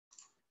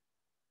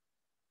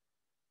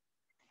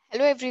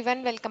Hello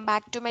everyone, welcome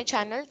back to my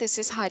channel. This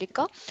is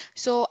Harika.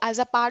 So as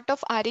a part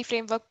of RE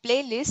framework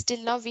playlist,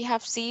 till now we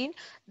have seen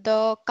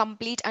the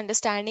complete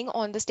understanding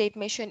on the state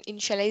machine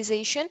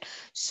initialization.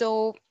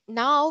 So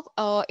now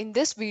in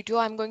this video,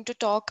 I'm going to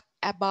talk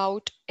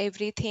about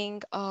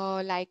everything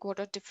like what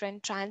are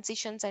different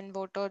transitions and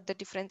what are the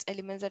different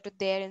elements that are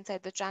there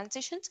inside the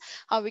transitions,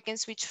 how we can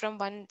switch from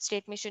one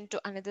state machine to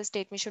another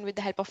state machine with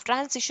the help of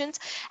transitions,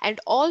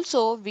 and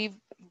also we're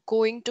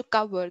going to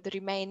cover the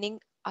remaining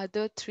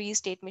other three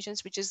state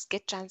machines, which is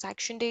get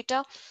transaction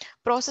data,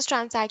 process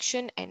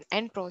transaction, and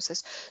end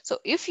process. So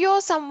if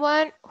you're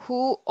someone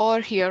who are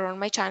here on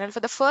my channel for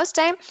the first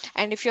time,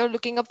 and if you're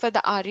looking up for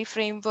the RE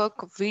framework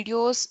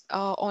videos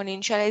on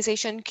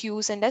initialization,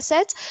 queues, and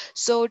assets,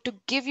 so to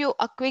give you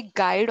a quick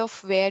guide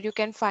of where you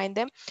can find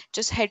them,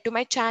 just head to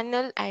my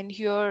channel, and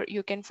here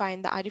you can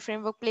find the RE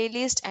framework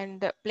playlist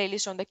and the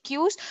playlist on the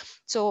queues.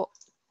 So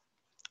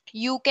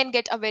you can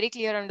get a very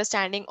clear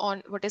understanding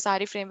on what is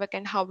RE framework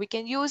and how we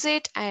can use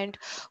it, and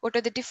what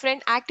are the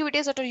different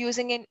activities that are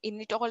using in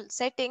init all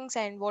settings,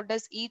 and what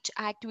does each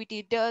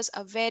activity does,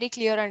 a very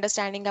clear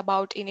understanding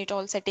about init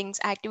all settings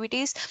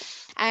activities.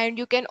 And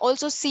you can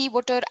also see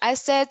what are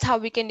assets, how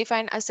we can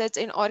define assets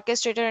in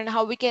orchestrator, and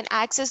how we can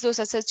access those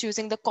assets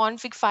using the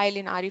config file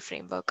in RE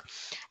framework.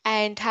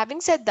 And having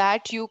said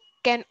that, you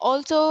can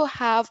also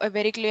have a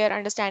very clear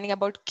understanding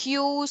about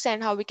queues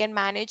and how we can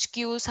manage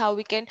queues, how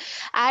we can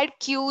add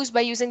queues by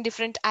using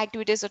different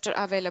activities that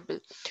are available.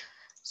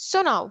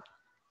 So now,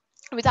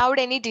 without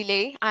any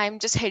delay, I'm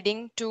just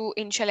heading to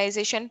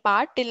initialization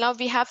part. Till now,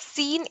 we have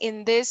seen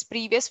in this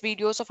previous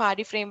videos of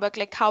RE framework,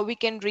 like how we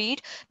can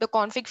read the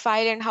config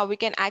file and how we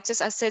can access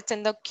assets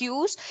in the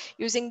queues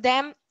using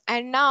them.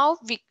 And now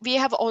we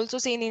have also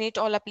seen init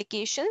all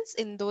applications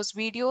in those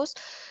videos.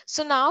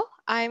 So now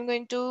I'm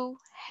going to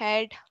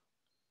head.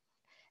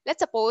 Let's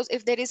suppose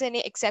if there is any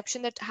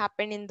exception that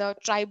happened in the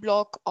try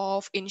block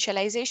of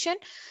initialization,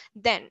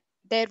 then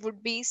there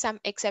would be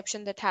some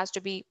exception that has to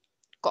be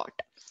caught.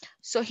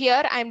 So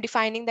here I'm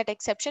defining that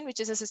exception, which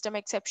is a system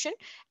exception.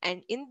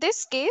 And in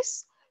this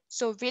case,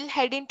 so we'll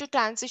head into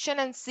transition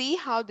and see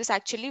how this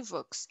actually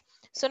works.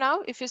 So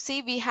now if you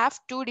see, we have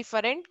two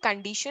different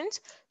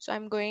conditions. So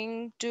I'm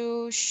going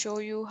to show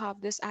you how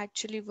this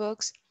actually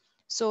works.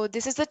 So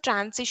this is the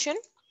transition.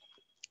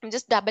 I'm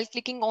just double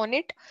clicking on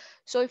it.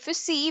 So if you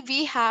see,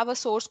 we have a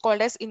source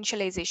called as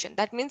initialization.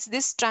 That means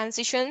this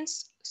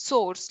transitions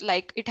source,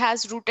 like it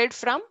has rooted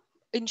from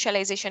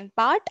initialization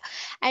part,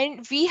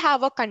 and we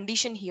have a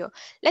condition here.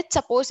 Let's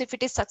suppose if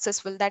it is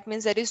successful, that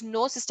means there is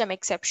no system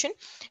exception.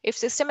 If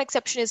system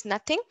exception is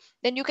nothing,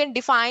 then you can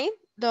define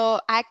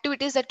the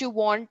activities that you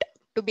want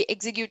to be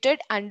executed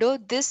under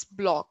this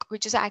block,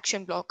 which is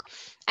action block,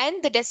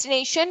 and the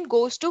destination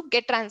goes to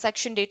get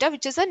transaction data,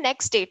 which is a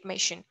next state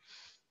machine.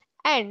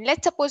 And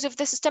let's suppose if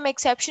the system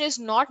exception is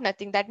not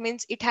nothing, that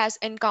means it has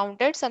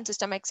encountered some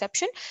system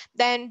exception,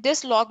 then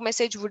this log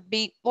message would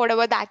be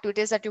whatever the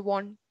activities that you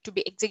want to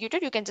be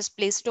executed, you can just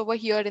place it over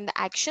here in the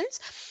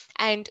actions,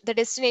 and the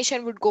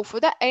destination would go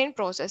for the end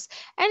process.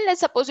 And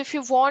let's suppose if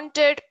you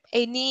wanted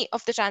any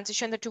of the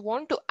transition that you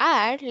want to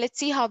add, let's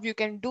see how you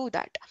can do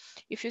that.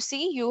 If you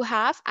see, you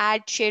have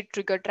add shared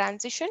trigger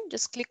transition,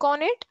 just click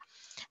on it.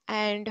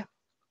 And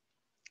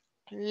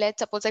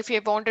let's suppose if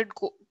you wanted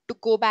to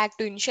go back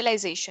to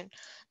initialization,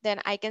 then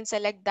I can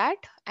select that,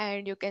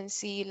 and you can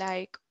see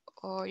like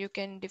you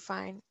can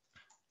define.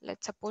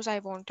 Let's suppose I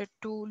wanted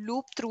to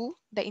loop through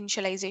the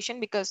initialization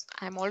because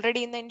I'm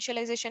already in the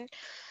initialization.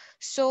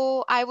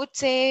 So I would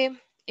say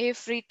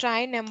if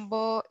retry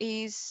number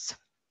is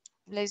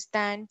less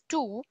than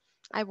 2,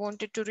 I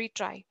wanted to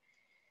retry,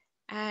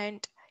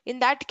 and in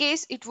that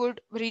case it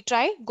would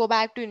retry, go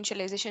back to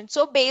initialization.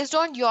 So based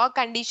on your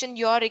condition,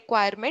 your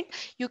requirement,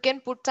 you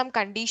can put some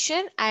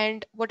condition,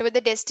 and whatever the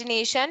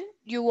destination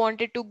you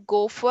wanted to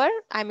go for,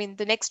 I mean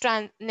the next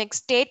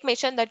state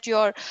machine that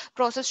your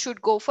process should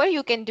go for,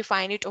 you can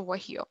define it over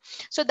here.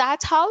 So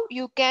that's how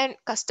you can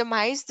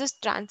customize these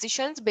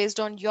transitions based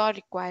on your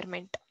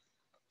requirement.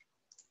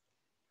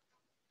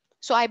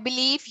 So I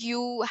believe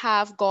you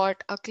have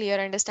got a clear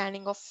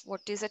understanding of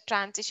what is a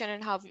transition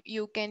and how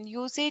you can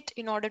use it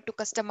in order to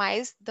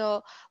customize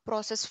the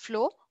process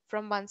flow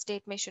from one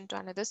state machine to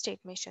another state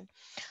machine.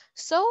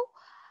 So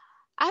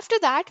after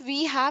that,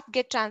 we have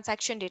get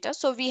transaction data.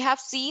 So we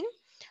have seen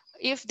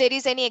if there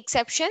is any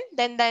exception,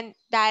 then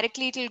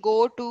directly it will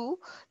go to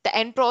the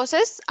end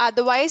process.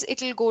 Otherwise,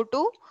 it will go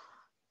to,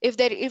 if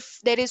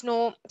there is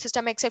no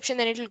system exception,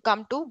 then it will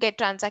come to get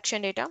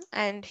transaction data.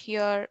 And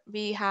here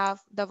we have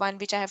the one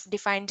which I have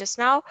defined just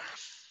now.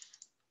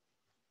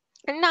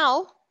 And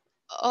now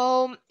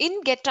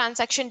in get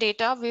transaction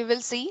data, we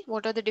will see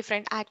what are the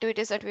different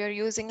activities that we are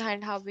using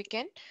and how we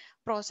can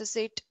process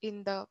it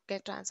in the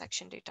get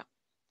transaction data.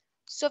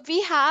 So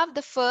we have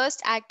the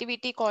first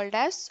activity called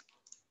as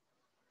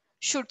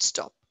should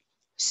stop.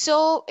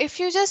 So if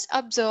you just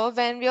observe,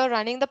 when we are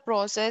running the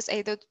process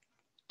either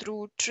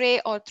through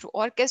tray or through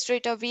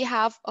orchestrator, we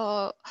have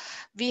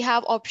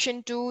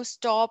option to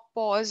stop,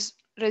 pause,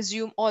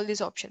 resume, all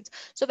these options.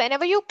 So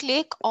whenever you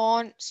click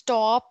on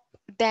stop,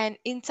 then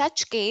in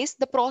such case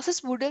the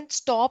process wouldn't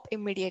stop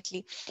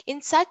immediately.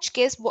 In such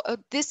case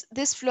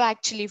this flow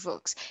actually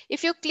works.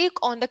 If you click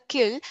on the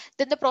kill,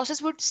 then the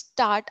process would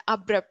stop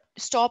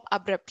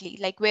abruptly,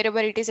 like wherever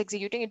it is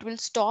executing it will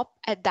stop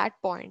at that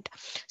point.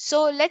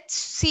 So let's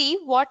see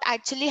what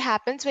actually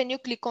happens when you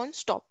click on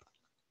stop.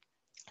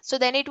 So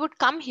then it would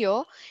come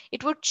here,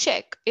 it would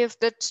check if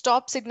the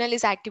stop signal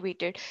is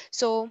activated.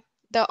 So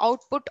the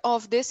output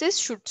of this is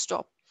should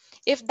stop.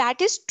 If that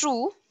is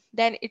true,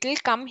 then it will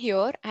come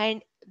here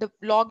and the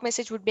log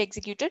message would be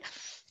executed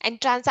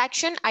and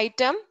transaction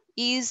item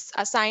is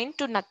assigned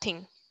to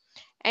nothing.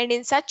 And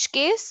in such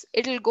case,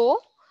 it will go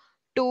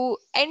to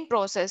end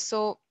process.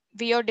 So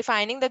we are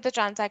defining that the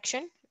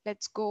transaction,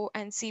 let's go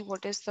and see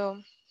what is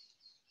the.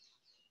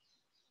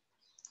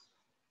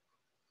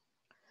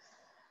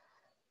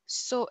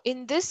 So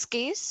in this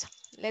case,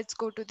 let's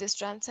go to this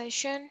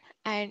transaction.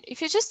 And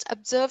if you just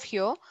observe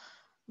here,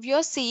 we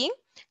are seeing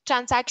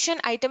transaction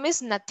item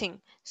is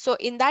nothing. So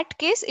in that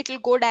case, it will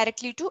go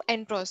directly to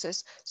end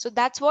process. So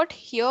that's what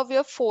here we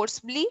are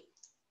forcibly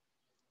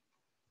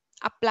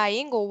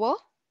applying over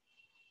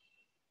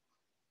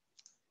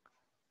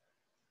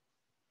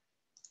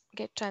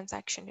get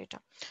transaction data.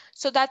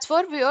 So that's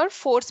what we are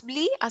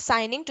forcibly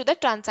assigning to the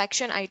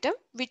transaction item,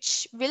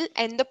 which will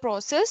end the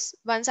process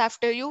once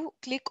after you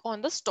click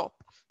on the stop.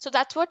 So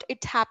that's what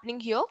it's happening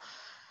here.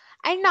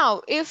 And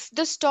now if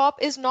the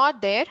stop is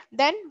not there,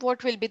 then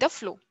what will be the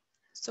flow?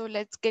 So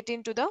let's get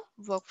into the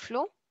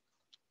workflow.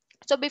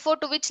 So before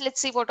to which,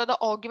 let's see what are the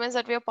arguments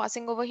that we are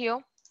passing over here.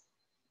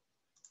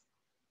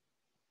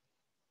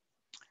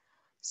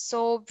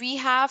 So we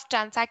have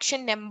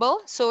transaction number.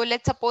 So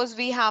let's suppose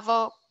we have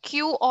a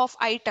queue of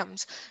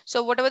items.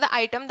 So whatever the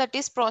item that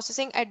is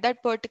processing at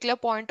that particular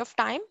point of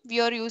time, we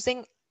are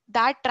using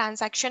that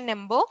transaction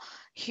number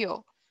here.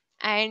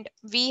 And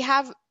we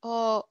have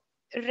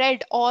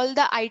read all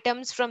the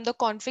items from the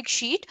config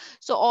sheet.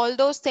 So all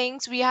those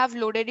things we have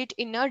loaded it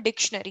in a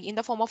dictionary, in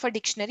the form of a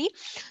dictionary.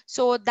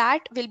 So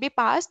that will be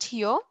passed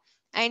here.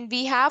 And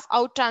we have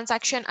out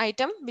transaction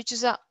item, which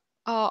is a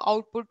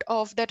output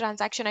of the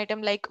transaction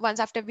item, like once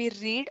after we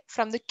read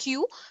from the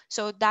queue.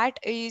 So that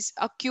is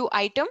a queue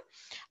item.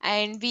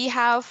 And we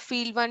have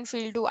field 1,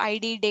 field 2,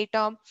 id,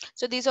 data.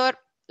 So these are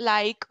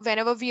like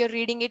whenever we are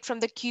reading it from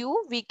the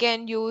queue, we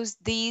can use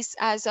these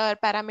as our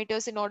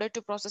parameters in order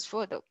to process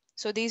further.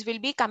 So these will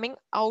be coming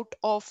out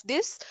of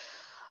this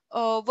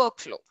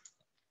workflow.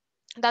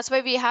 That's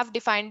why we have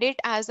defined it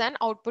as an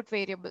output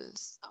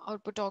variables,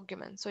 output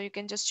argument. So you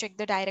can just check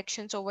the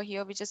directions over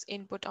here, which is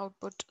input,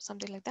 output,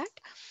 something like that.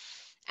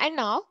 And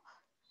now,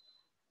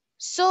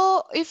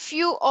 so if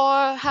you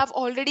have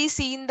already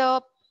seen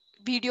the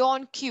video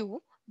on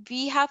queue,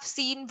 we have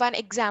seen one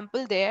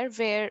example there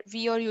where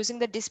we are using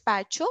the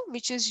dispatcher,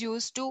 which is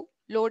used to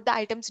load the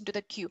items into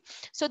the queue.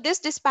 So this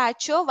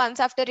dispatcher, once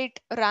after it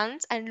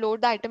runs and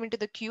load the item into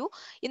the queue,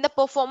 in the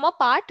performer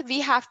part, we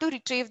have to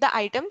retrieve the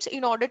items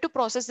in order to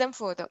process them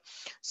further.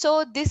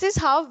 So this is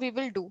how we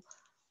will do.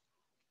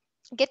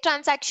 Get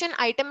transaction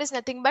item is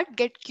nothing but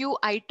get queue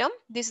item.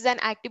 This is an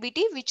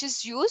activity which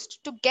is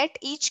used to get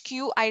each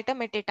queue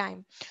item at a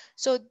time.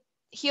 So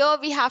here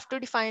we have to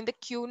define the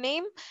queue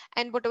name,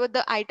 and whatever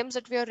the items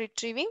that we are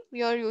retrieving,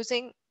 we are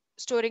using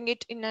storing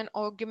it in an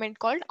argument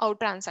called out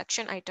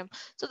transaction item.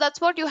 So that's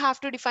what you have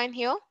to define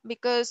here,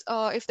 because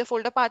if the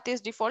folder path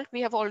is default,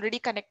 we have already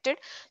connected,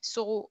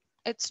 so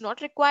it's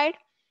not required.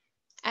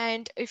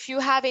 And if you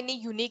have any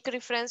unique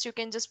reference, you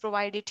can just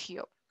provide it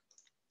here.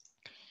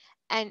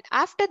 And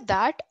after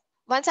that,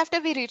 once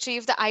after we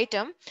retrieve the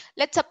item,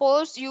 let's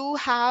suppose you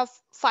have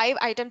 5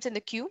 items in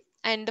the queue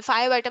and the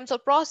 5 items are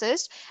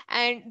processed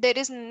and there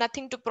is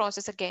nothing to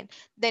process again.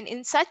 Then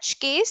in such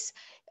case,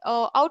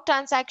 out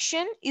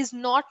transaction is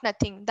not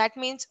nothing. That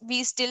means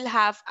we still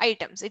have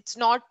items. It's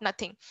not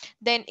nothing.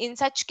 Then in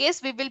such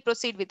case, we will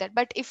proceed with that.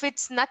 But if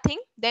it's nothing,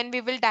 then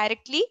we will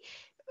directly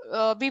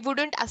we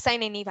wouldn't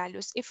assign any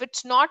values. If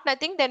it's not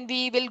nothing, then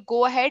we will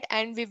go ahead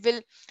and we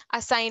will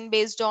assign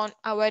based on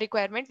our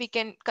requirement. We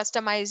can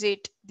customize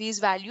it, these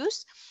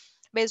values,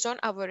 based on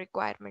our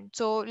requirement.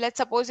 So let's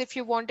suppose if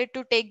you wanted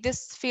to take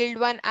this field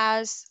 1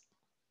 as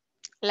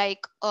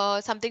like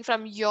something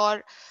from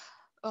your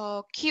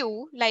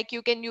queue, like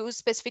you can use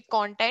specific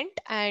content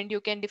and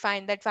you can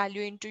define that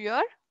value into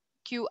your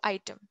queue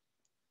item,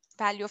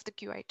 value of the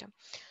queue item.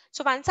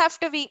 So once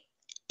after we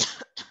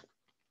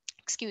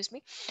excuse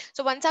me.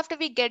 So once after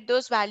we get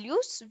those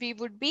values, we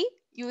would be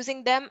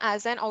using them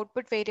as an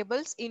output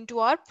variables into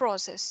our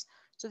process.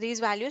 So these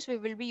values, we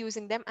will be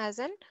using them as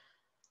an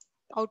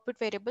output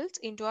variables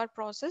into our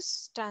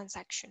process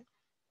transaction.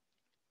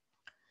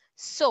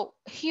 So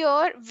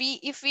here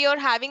if we are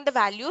having the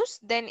values,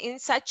 then in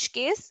such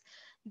case,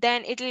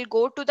 then it will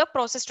go to the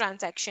process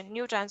transaction,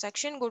 new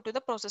transaction, go to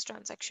the process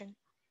transaction.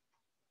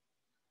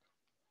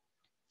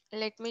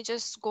 Let me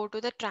just go to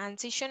the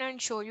transition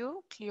and show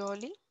you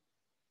clearly.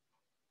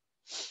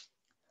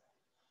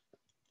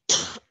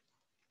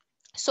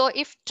 So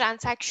if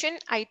transaction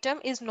item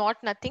is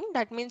not nothing,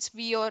 that means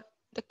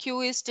the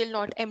queue is still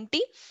not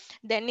empty,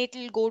 then it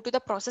will go to the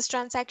process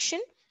transaction.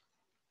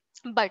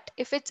 But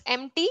if it's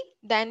empty,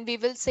 then we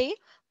will say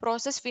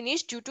process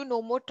finished due to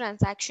no more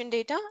transaction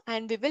data,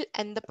 and we will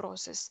end the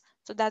process.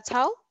 So that's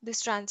how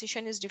this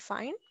transition is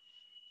defined.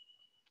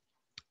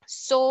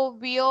 So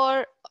we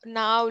are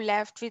now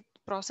left with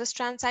process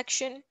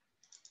transaction.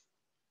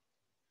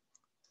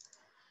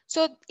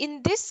 So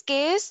in this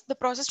case, the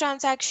process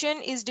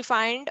transaction is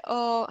defined.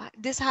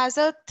 This has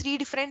a three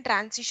different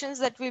transitions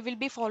that we will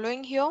be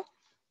following here.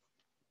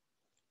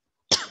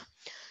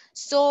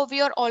 So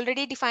we are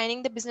already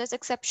defining the business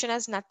exception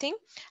as nothing.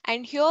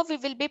 And here we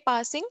will be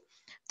passing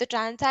the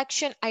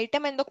transaction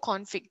item and the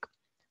config.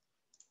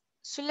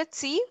 So let's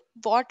see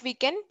what we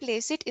can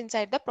place it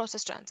inside the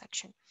process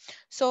transaction.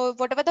 So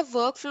whatever the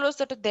workflows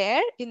that are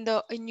there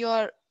in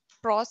your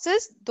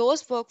process,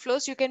 those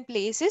workflows you can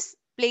place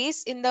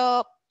in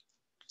the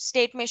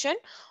state machine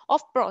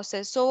of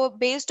process. So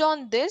based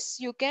on this,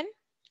 you can,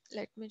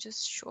 let me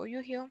just show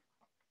you here.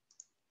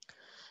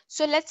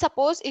 So let's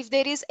suppose if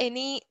there is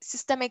any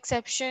system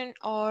exception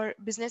or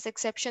business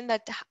exception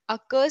that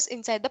occurs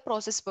inside the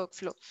process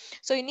workflow.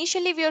 So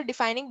initially we are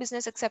defining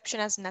business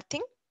exception as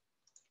nothing.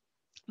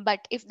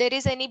 But if there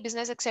is any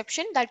business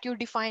exception that you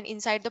define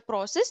inside the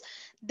process,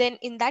 then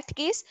in that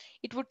case,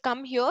 it would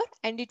come here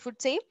and it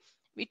would say,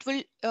 it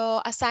will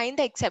assign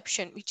the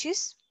exception, which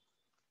is,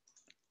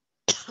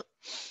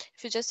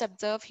 if you just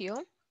observe here,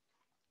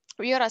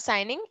 we are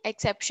assigning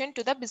exception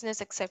to the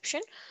business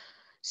exception.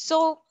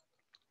 So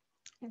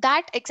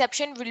that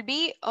exception will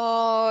be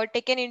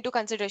taken into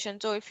consideration.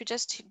 So if you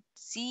just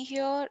see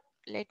here,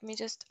 let me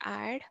just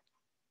add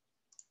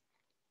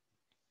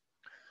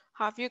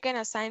how you can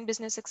assign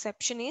business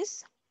exception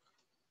is,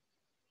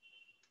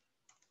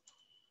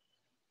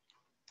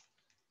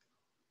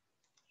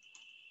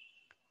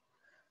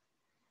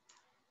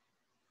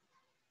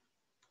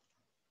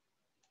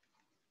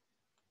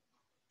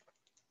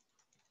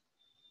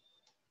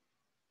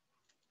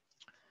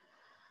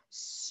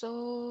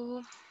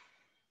 so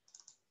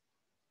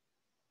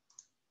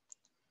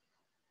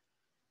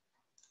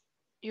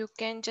you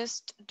can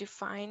just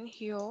define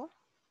here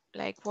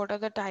like what are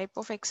the type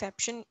of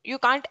exception. You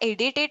can't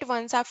edit it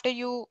once after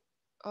you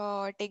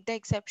take the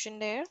exception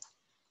there.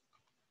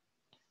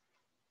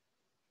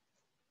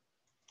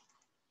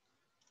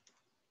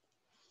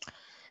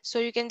 So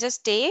you can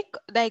just take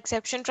the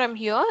exception from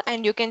here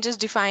and you can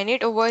just define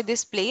it over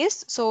this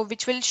place, so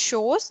which will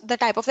shows the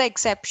type of the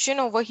exception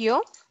over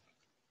here.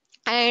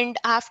 And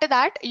after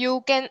that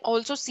you can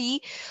also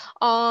see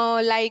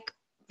like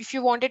if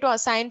you wanted to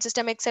assign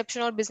system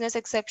exception or business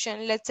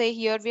exception. Let's say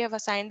here we have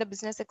assigned the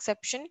business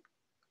exception.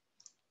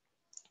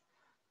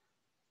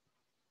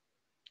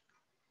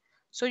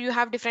 So you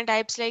have different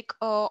types like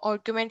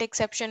argument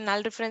exception,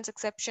 null reference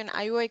exception,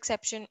 IO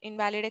exception,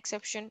 invalid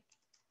exception.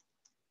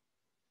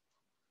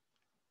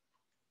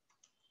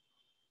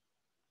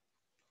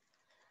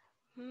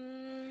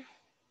 Hmm.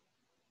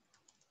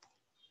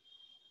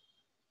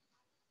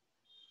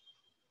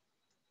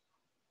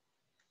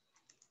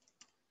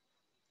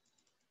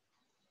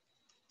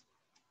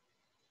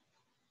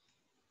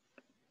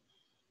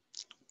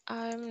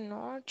 I'm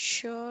not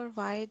sure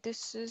why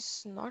this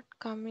is not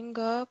coming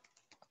up.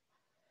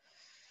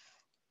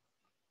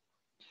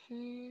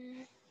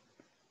 Hmm.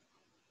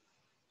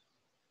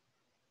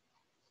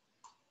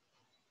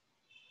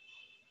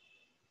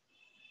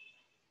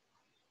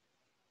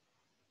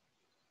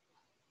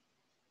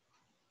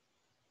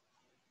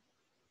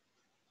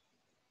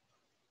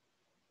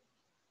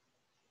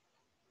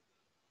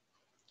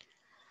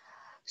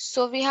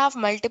 So we have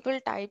multiple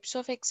types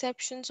of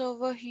exceptions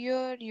over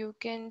here. You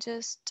can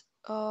just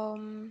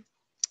I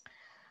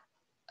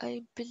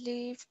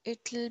believe it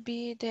will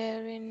be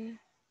there in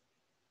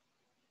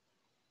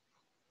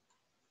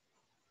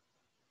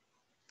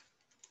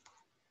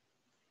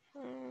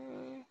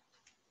hmm,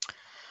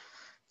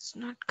 it's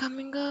not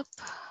coming up.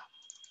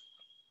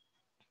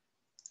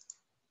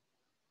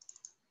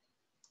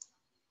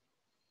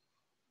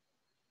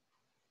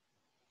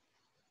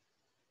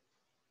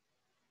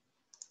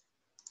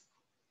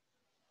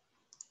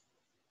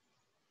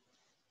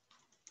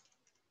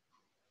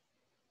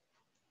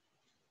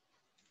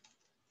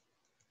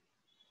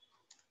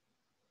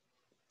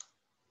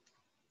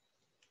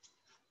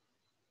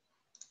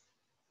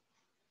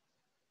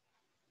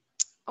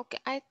 Okay,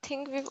 I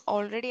think we've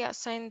already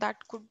assigned,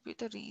 that could be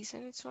the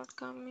reason it's not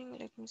coming.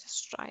 Let me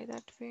just try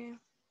that way.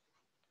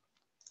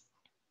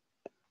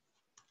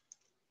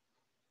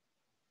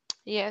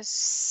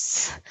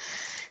 Yes.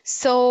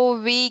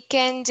 So we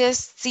can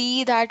just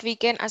see that we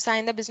can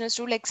assign the business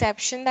rule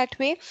exception that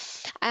way.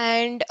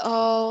 And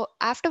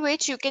after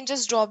which you can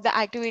just drop the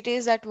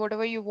activities that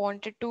whatever you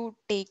wanted to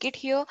take it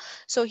here.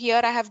 So here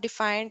I have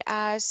defined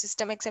as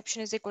system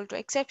exception is equal to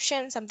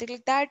exception, something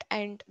like that.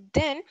 And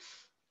then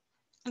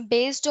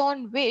based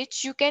on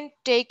which you can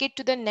take it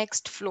to the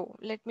next flow.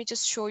 Let me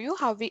just show you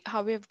how we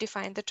have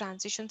defined the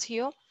transitions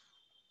here.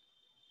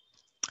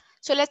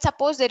 So let's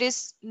suppose there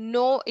is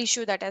no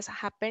issue that has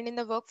happened in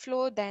the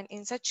workflow. Then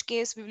in such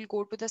case, we will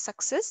go to the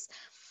success.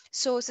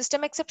 So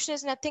system exception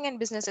is nothing and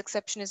business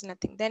exception is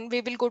nothing. Then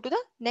we will go to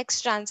the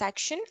next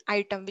transaction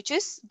item, which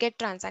is get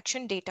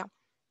transaction data.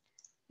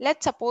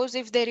 Let's suppose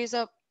if there is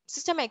a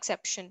system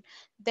exception,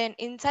 then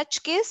in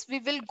such case we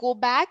will go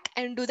back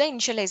and do the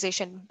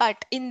initialization.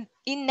 But in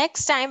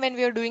next time when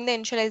we are doing the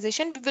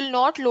initialization, we will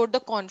not load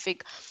the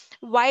config.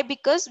 Why?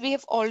 Because we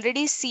have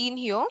already seen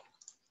here,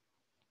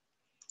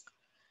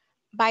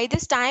 by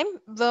this time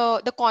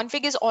the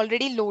config is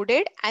already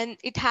loaded and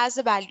it has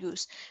the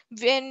values.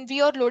 When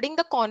we are loading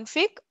the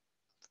config,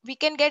 we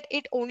can get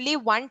it only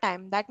one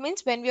time. That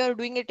means when we are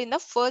doing it in the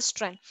first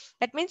run,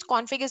 that means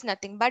config is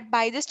nothing. But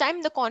by this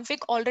time the config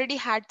already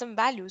had some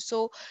values,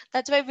 so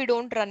that's why we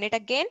don't run it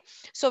again.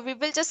 So we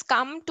will just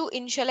come to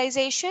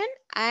initialization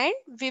and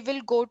we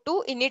will go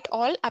to init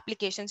all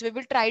applications. We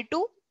will try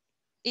to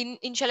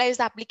initialize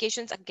the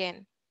applications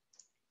again,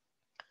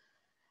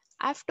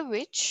 after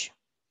which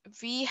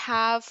we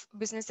have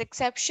business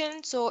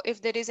exception. So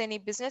if there is any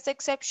business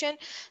exception,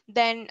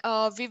 then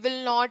we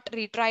will not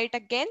retry it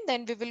again.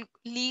 Then we will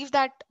leave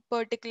that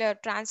particular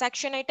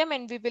transaction item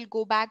and we will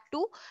go back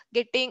to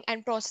getting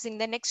and processing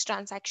the next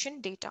transaction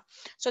data.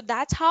 So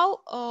that's how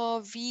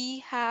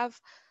we have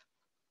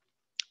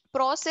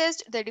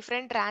processed the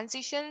different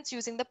transitions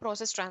using the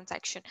process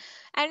transaction.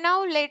 And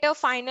now later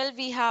final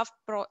we have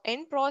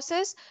end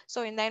process.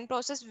 So in the end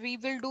process we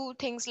will do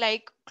things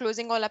like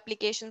closing all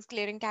applications,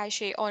 clearing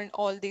cache on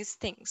all these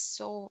things.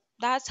 So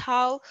that's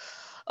how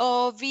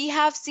we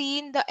have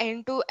seen the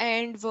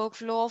end-to-end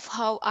workflow of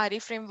how RE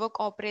framework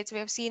operates. We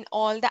have seen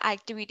all the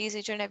activities,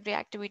 each and every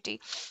activity.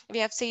 We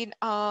have seen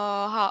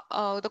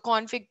the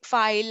config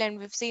file, and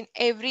we've seen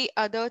every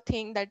other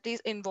thing that is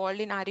involved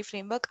in RE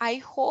framework. I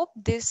hope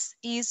this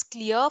is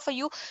clear for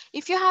you.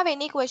 If you have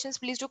any questions,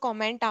 please do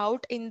comment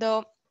out in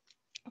the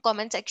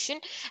comment section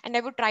and I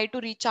would try to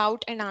reach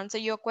out and answer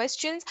your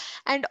questions.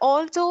 And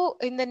also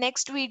in the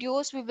next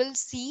videos we will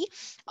see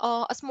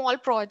a small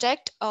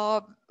project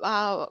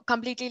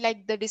completely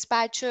like the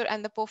dispatcher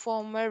and the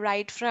performer,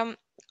 right from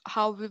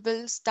how we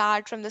will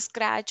start from the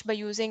scratch by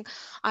using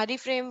RE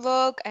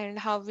framework, and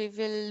how we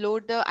will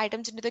load the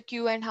items into the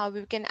queue, and how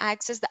we can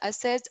access the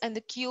assets and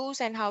the queues,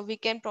 and how we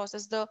can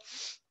process the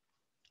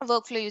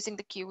workflow using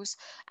the queues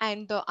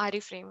and the RE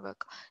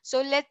framework.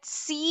 So let's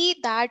see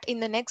that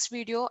in the next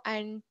video.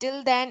 And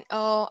till then,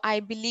 I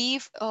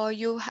believe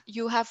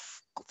you have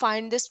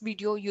find this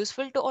video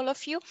useful to all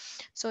of you.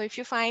 So if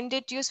you find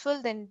it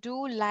useful, then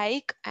do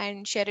like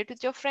and share it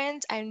with your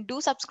friends and do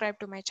subscribe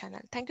to my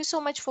channel. Thank you so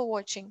much for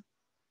watching.